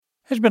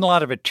There's been a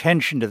lot of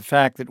attention to the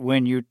fact that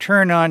when you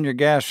turn on your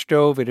gas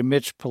stove, it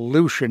emits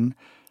pollution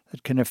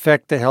that can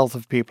affect the health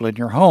of people in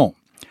your home.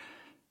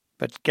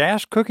 But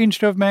gas cooking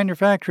stove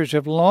manufacturers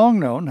have long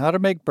known how to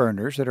make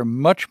burners that are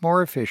much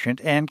more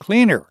efficient and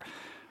cleaner.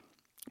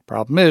 The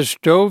problem is,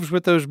 stoves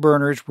with those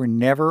burners were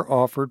never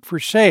offered for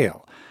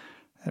sale.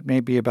 That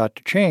may be about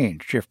to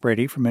change. Jeff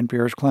Brady from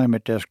NPR's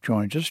Climate Desk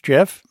joins us.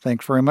 Jeff,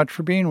 thanks very much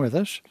for being with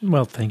us.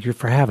 Well, thank you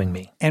for having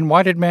me. And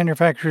why did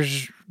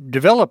manufacturers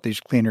develop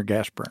these cleaner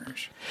gas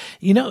burners?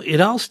 You know,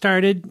 it all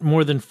started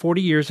more than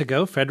 40 years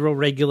ago. Federal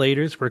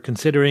regulators were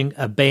considering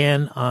a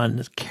ban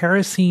on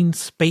kerosene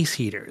space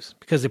heaters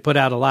because they put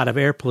out a lot of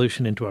air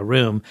pollution into a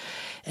room.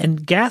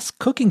 And gas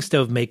cooking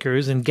stove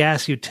makers and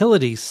gas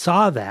utilities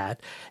saw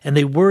that, and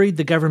they worried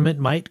the government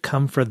might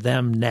come for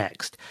them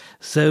next.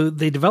 So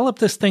they developed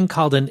this thing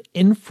called an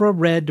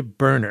infrared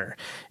burner.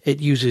 It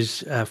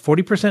uses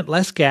 40%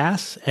 less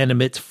gas and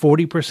emits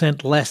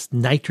 40% less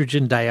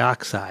nitrogen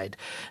dioxide.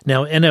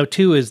 Now,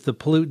 NO2 is the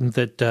pollutant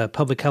that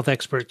public health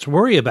experts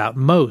worry about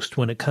most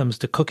when it comes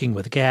to cooking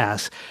with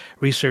gas.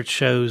 Research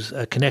shows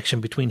a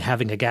connection between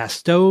having a gas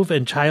stove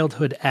and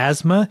childhood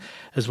asthma,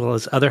 as well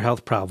as other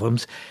health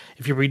problems.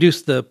 If you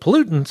reduce the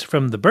pollutants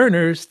from the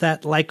burners,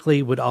 that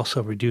likely would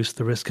also reduce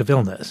the risk of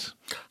illness.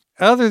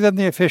 Other than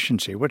the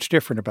efficiency, what's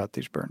different about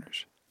these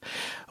burners?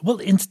 Well,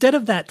 instead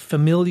of that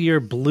familiar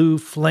blue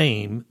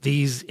flame,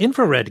 these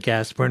infrared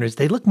gas burners,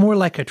 they look more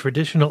like a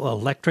traditional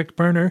electric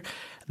burner.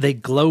 They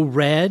glow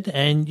red,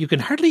 and you can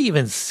hardly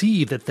even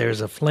see that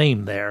there's a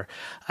flame there.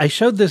 I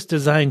showed this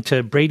design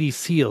to Brady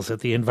Seals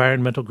at the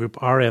environmental group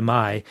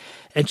RMI,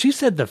 and she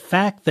said the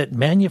fact that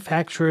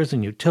manufacturers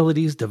and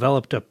utilities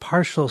developed a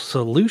partial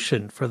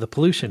solution for the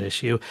pollution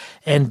issue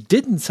and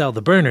didn't sell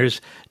the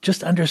burners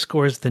just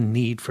underscores the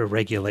need for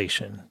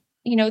regulation.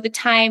 You know, the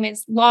time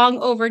is long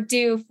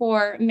overdue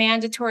for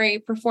mandatory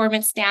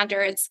performance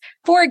standards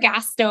for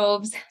gas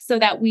stoves so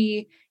that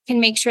we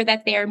can make sure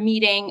that they're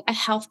meeting a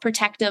health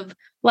protective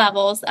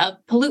levels of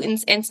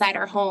pollutants inside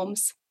our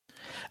homes.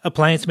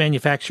 Appliance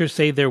manufacturers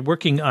say they're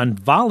working on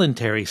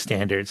voluntary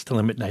standards to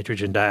limit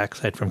nitrogen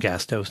dioxide from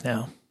gas stoves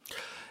now.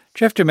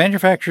 Jeff, do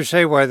manufacturers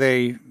say why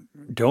they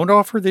don't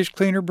offer these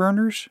cleaner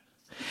burners?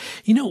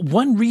 You know,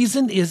 one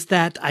reason is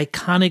that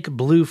iconic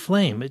blue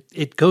flame.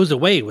 It goes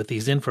away with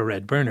these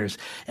infrared burners,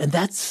 and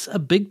that's a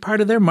big part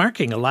of their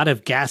marketing. A lot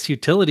of gas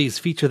utilities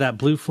feature that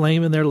blue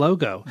flame in their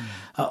logo.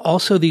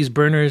 Also, these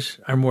burners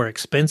are more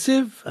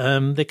expensive.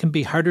 They can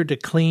be harder to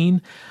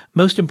clean.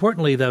 Most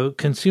importantly, though,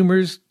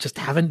 consumers just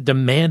haven't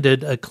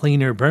demanded a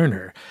cleaner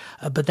burner.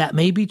 But that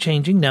may be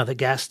changing now that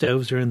gas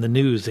stoves are in the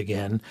news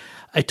again.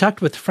 I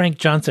talked with Frank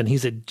Johnson.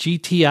 He's at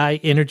GTI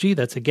Energy.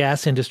 That's a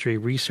gas industry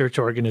research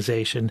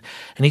organization.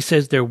 And he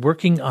says they're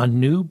working on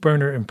new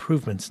burner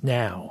improvements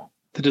now.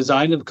 The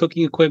design of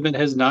cooking equipment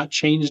has not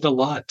changed a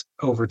lot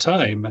over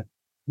time,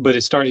 but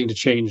it's starting to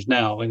change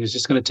now. And it's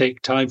just going to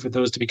take time for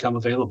those to become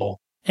available.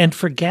 And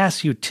for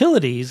gas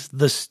utilities,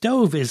 the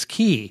stove is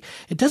key.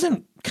 It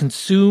doesn't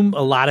consume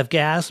a lot of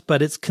gas,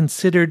 but it's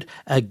considered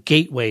a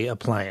gateway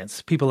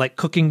appliance. People like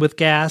cooking with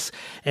gas,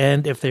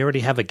 and if they already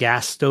have a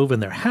gas stove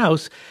in their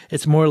house,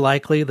 it's more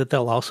likely that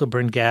they'll also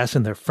burn gas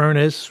in their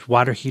furnace,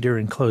 water heater,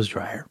 and clothes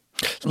dryer.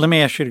 Let me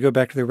ask you to go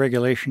back to the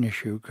regulation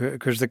issue,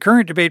 because the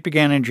current debate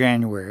began in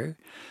January.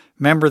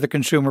 A member of the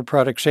Consumer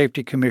Product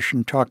Safety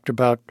Commission talked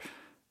about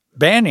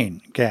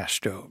banning gas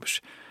stoves.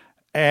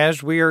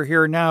 As we are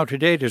here now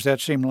today, does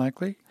that seem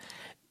likely?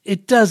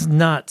 It does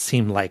not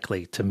seem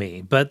likely to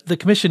me, but the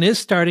commission is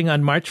starting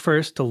on March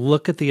 1st to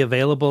look at the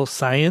available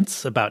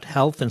science about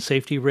health and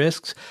safety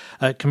risks.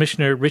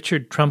 Commissioner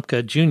Richard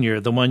Trumka Jr.,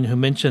 the one who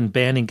mentioned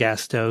banning gas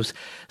stoves,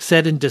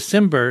 said in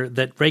December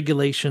that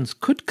regulations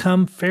could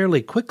come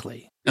fairly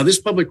quickly. Now,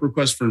 this public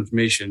request for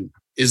information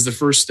is the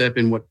first step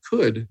in what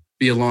could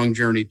be a long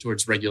journey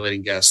towards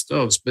regulating gas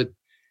stoves, but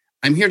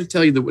I'm here to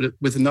tell you that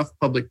with enough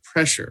public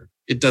pressure,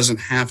 it doesn't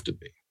have to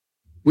be.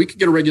 We could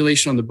get a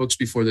regulation on the books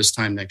before this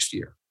time next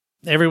year.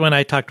 Everyone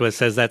I talked with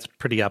says that's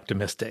pretty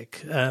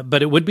optimistic.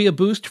 But it would be a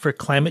boost for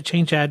climate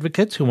change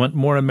advocates who want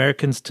more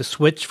Americans to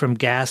switch from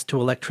gas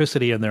to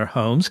electricity in their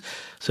homes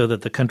so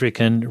that the country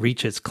can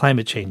reach its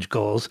climate change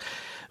goals.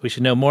 We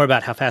should know more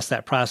about how fast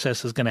that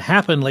process is going to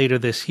happen later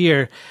this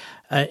year.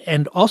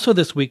 And also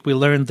this week, we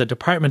learned the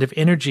Department of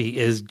Energy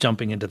is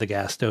jumping into the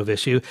gas stove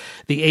issue.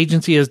 The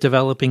agency is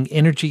developing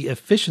energy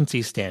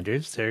efficiency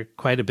standards. They're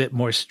quite a bit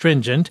more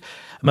stringent.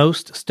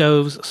 Most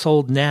stoves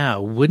sold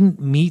now wouldn't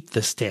meet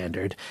the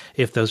standard.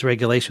 If those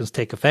regulations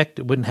take effect,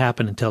 it wouldn't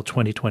happen until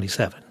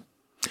 2027.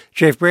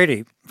 Jeff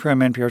Brady from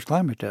NPR's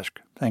Climate Desk,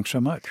 thanks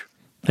so much.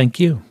 Thank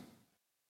you.